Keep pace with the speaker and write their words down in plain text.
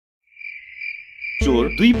चोर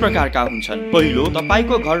दुई प्रकारका हुन्छन्। पहिलो,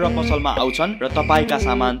 तपाईको घर र पसलमा आउँछन् र तपाईका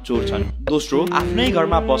सामान चोर्छन्। दोस्रो, आफ्नै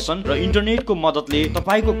घरमा बस्छन् र इन्टरनेटको मद्दतले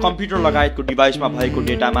तपाईको कम्प्युटर लगायतको डिभाइसमा भएको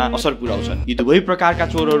डेटामा असर पुर्याउँछन्। यी दुवै प्रकारका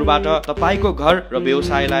चोरहरूबाट तपाईको घर र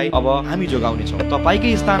व्यवसायलाई अब हामी जोगाउने छौँ।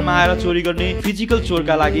 तपाईकै स्थानमा आएर चोरी गर्ने फिजिकल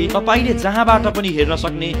चोरका लागि तपाईले जहाँबाट पनि हेर्न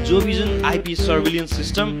सक्ने जोभिजन आइपी सर्भिलियन्स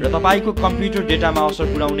सिस्टम र तपाईको कम्प्युटर डेटामा असर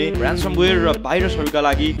पुर्याउने र्यान्समवेयर र भाइरसहरूका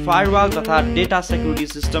लागि फायरवाल तथा डेटा सेक्युरिटी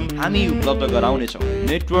सिस्टम हामी उपलब्ध गराउने छौँ।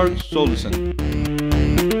 Network solution.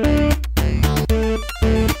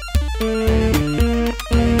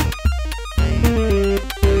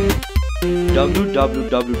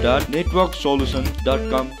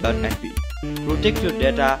 www.networksolution.com.np. Protect your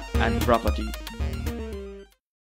data and property.